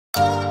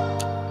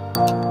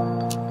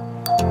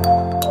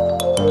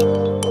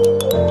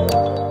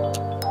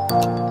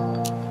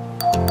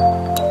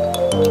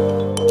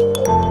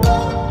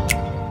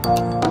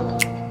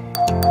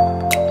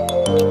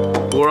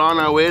We're on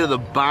our way to the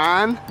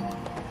barn.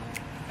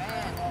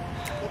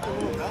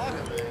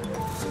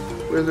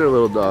 Where's their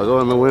little dog? Oh,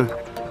 in the wind.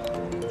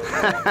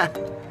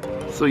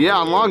 So yeah,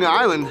 on Long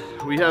Island,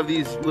 we have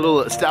these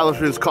little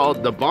establishments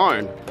called The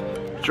Barn.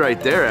 It's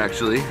right there,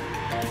 actually.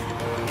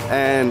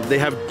 And they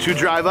have 2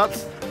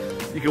 drive-ups.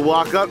 You can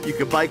walk up, you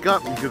can bike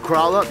up, you can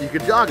crawl up, you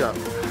can jog up.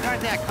 These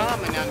aren't that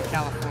common out in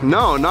California.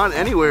 No, not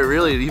anywhere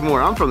really. Even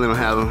where I'm from, they don't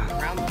have them.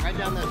 Right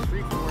down the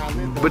street from where I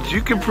live. But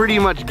you can pretty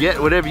much get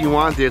whatever you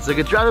want there. It's like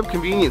a drive-up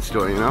convenience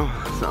store, you know?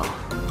 So.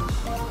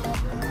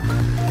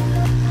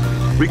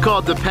 We call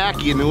it the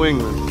Packy in New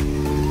England.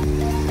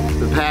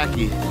 The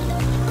Packy.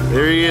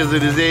 There he is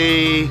with his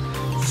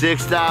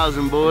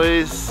A6000,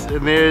 boys.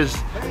 And there's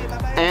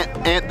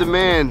Ant the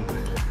Man.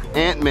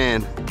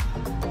 Ant-Man.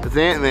 It's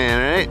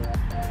Ant-Man, right?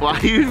 Why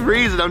are you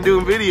freezing? I'm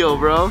doing video,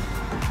 bro.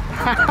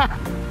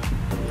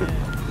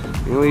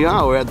 Here we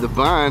are, we're at the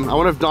barn. I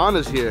wonder if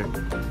Donna's here.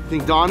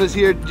 Think Donna's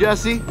here,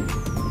 Jesse?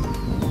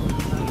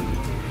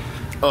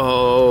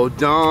 Oh,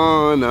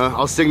 Donna.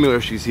 I'll signal her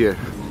if she's here.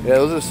 Yeah,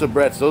 those are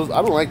Sabrettes. Those,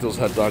 I don't like those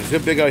hot dogs. They're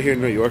big out here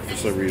in New York for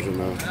some reason,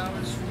 though.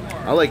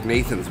 I like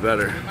Nathan's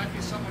better.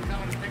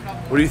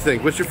 What do you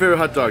think? What's your favorite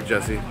hot dog,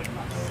 Jesse?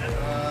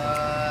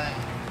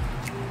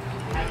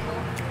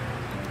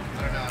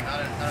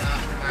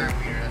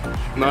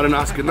 Not an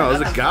Oscar. No,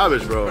 those are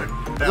garbage, bro.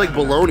 It's like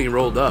bologna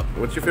rolled up.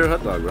 What's your favorite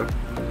hot dog, bro?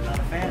 Not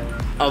a fan.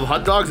 Of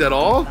hot dogs at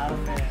all? Not a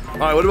fan. All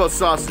right, what about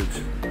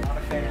sausage? Not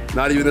a fan.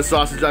 Not even the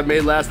sausage I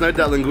made last night,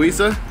 that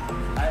linguiça?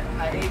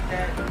 I ate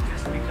that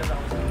just because I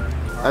was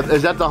hungry.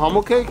 Is that the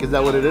Hummel cake? Is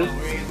that what it is?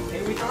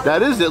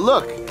 That is it,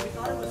 look. We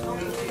thought it was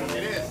Hummel cake.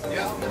 It is,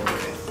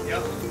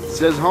 yep. It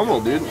says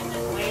Hummel, dude.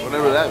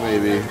 Whatever that may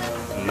be.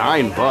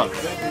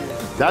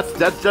 $9. That's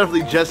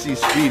definitely Jesse's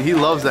speed. He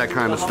loves that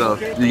kind of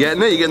stuff. You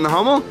getting it? You getting the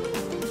Hummel?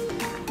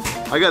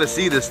 I gotta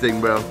see this thing,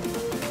 bro.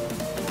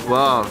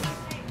 Wow.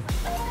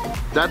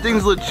 That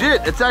thing's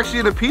legit. It's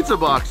actually in a pizza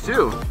box,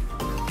 too.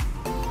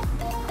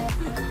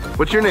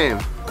 What's your name?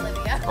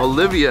 Olivia.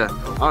 Olivia.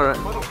 All right.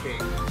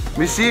 Let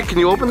me see it. Can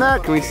you open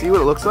that? Can we see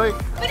what it looks like?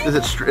 Is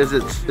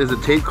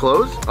it taped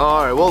closed? Oh,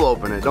 all right, we'll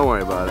open it. Don't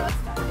worry about it.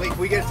 Wait, can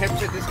we get a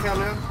 10% discount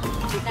now?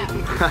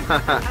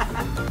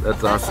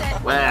 That's awesome.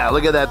 Wow,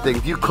 look at that thing.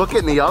 Do you cook it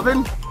in the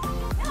oven?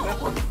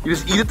 You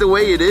just eat it the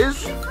way it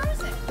is?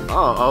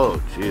 Oh,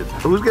 jeez.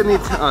 Who's getting the?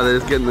 Oh, they're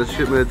just getting the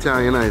shipment of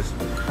Italian ice.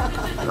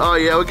 Oh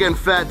yeah, we're getting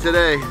fat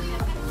today.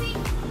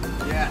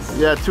 Yes.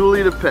 Yeah, 2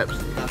 liter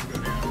Pepsi.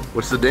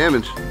 What's the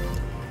damage?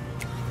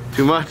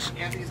 Too much?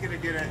 Anthony's gonna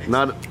get a.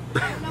 Not.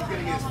 He's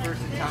gonna get his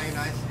first Italian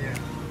ice. Yeah.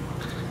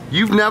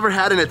 You've never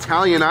had an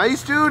Italian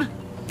ice, dude?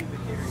 Did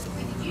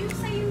you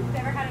say you've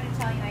never had an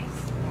Italian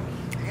ice?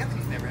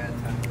 Anthony's never had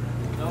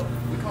Italian. Nope.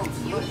 We call him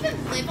You slush.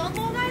 even live on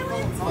Long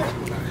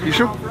Island? You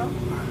sure? I'm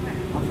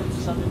from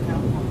Southern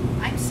California.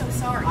 I'm so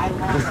sorry. I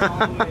lost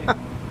all the way.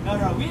 No,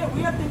 we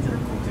have things that are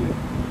cool too.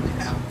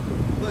 Yeah.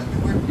 Look,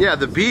 we're Yeah,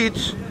 the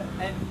beach,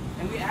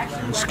 and we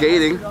actually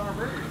skating, on our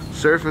burgers.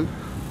 surfing.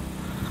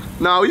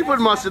 No, we put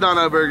mustard on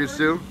our burgers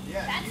too.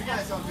 Yeah, That's you guys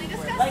absolutely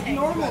don't disgusting.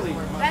 like normally.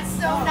 That's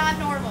so not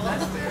normal.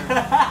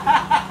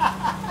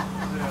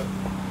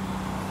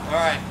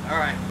 All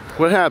right.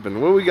 What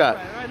happened? What we got?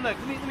 All right, look,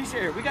 let me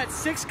share. We got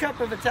 6 cups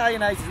of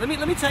Italian ices. Let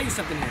me tell you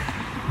something here.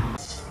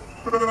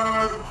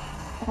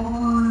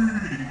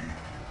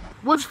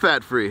 What's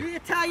fat free? The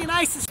Italian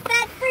ice is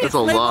Fat free. That's a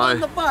labeled lie. on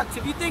the box.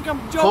 If you think I'm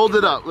joking, Hold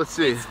it up. Let's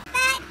see.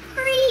 Fat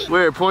free.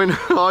 Where? Point.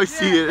 Oh, I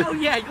see Yeah, it. oh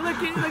yeah,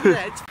 look at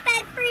that. It's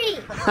Fat free.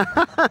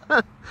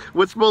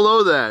 What's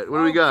below that? What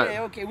do we got?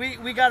 Okay,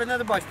 we got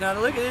another box. Now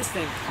look at this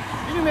thing.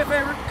 You do me a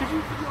favor. Could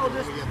you hold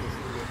this?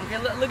 Okay,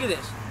 look at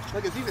this.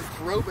 Look, it's even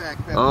throwback.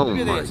 Oh Look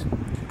at my this.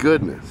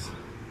 goodness.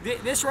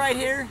 This right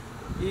here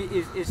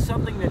is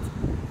something that's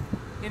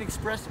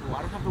inexpressible.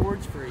 I don't have the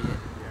words for it yet.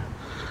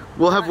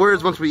 We'll have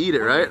words once we eat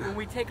it, right? When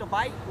we take a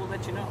bite, we'll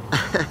let you know.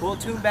 We'll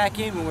tune back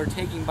in when we're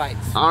taking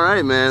bites. All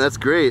right, man. That's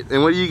great.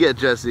 And what do you get,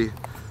 Jesse?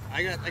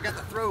 I got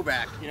the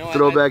throwback. You know,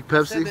 Throwback I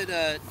Pepsi? said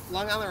that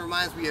Long Island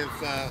reminds me of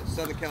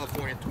Southern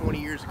California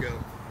 20 years ago,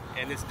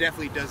 and this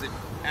definitely does it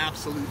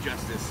absolute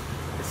justice.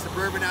 It's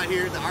suburban out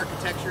here. The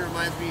architecture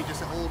reminds me of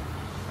just an old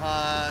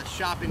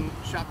shopping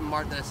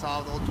mart that I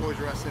saw with old Toys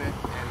R Us in it,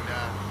 and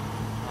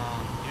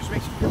it just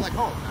makes you feel like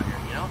home out here.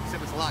 You know,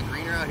 except it's a lot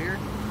greener out here,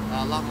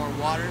 a lot more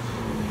water,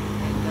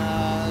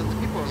 and the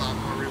people are a lot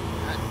more real.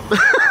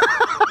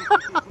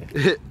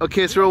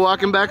 Okay, so we're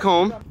walking back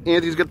home.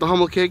 Anthony's got the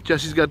Hummel cake.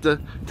 Jesse's got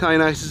the Italian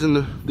ices and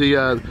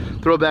the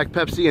throwback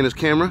Pepsi and his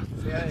camera.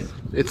 Yeah,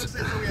 It's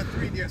we had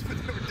 3 gifts, but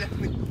there were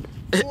definitely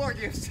 4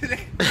 gifts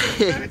today.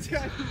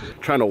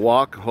 trying to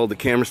walk, hold the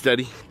camera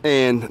steady,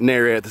 and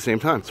narrate at the same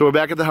time. So we're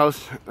back at the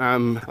house.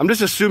 I'm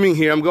just assuming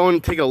here. I'm going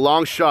to take a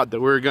long shot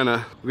that we're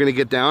gonna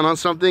get down on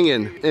something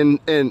and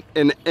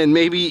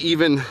maybe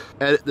even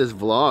edit this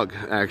vlog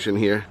action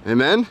here.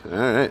 Amen. All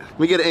right,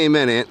 we get an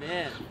amen, Ant.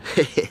 Man.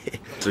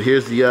 So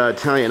here's the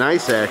Italian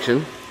ice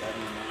action.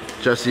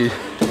 Jesse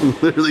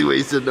literally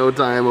wasted no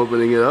time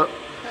opening it up.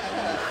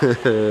 I'm gonna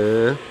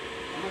go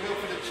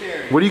for the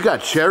cherry. What do you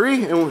got,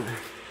 cherry? I'm gonna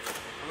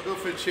go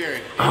for the cherry.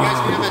 You guys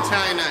can have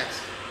Italian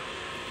ice.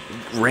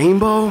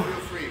 Rainbow? Feel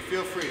free,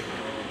 feel free.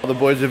 All the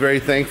boys are very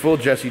thankful.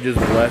 Jesse just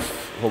blessed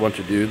a whole bunch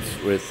of dudes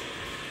with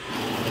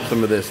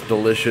some of this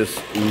delicious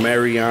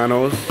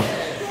Mariano's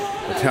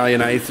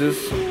Italian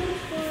ices.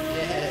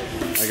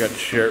 I got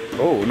cherry.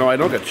 Oh, no, I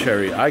don't got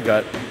cherry. I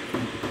got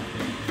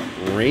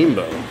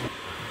rainbow.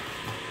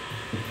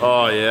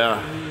 Oh,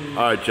 yeah.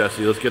 All right,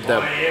 Jesse, let's get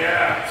that. Oh,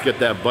 yeah. Let's get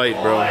that bite,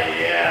 bro. Oh,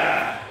 yeah.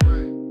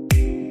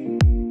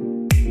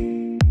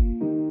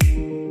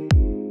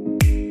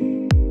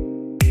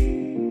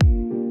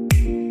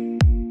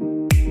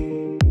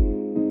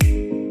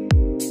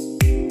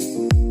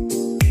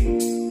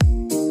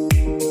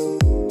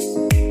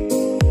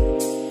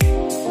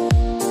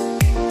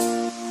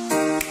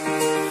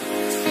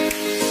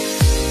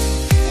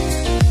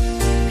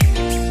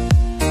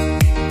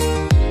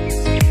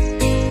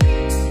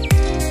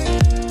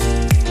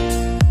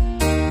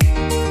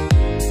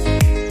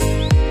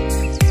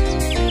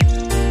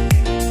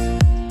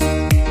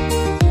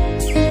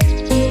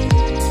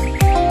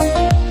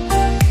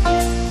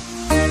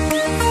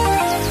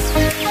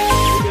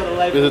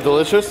 Is it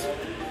delicious?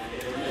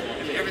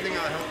 Everything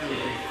I'll help you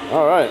with.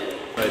 All right.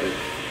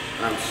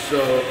 I'm so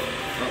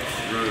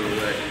running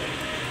away.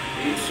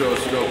 So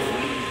stoked.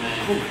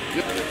 Oh my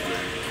goodness,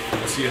 man.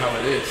 Let's see how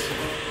it is.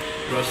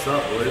 Rust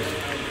up, boys.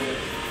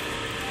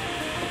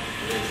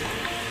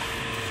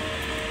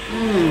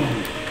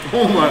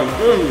 Oh my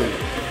goodness.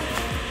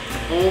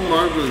 Oh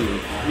my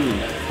goodness.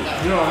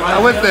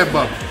 I went there,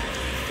 bub.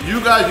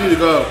 You guys need to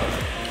go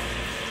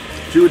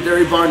to a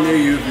dairy barn near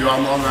you if you're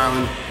on Long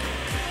Island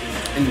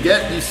and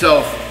get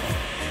yourself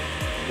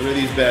one of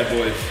these bad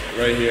boys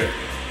right here.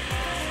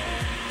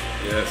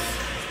 Yes.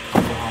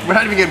 We're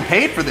not even getting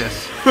paid for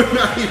this.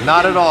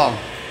 Not at all.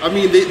 I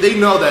mean, they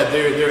know that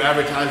they're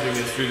advertising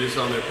this through this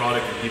on their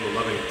product and people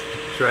loving it.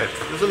 That's right.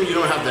 It's something you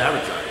don't have to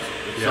advertise.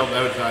 It's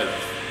self-advertised,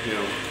 you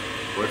know,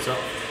 for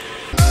itself.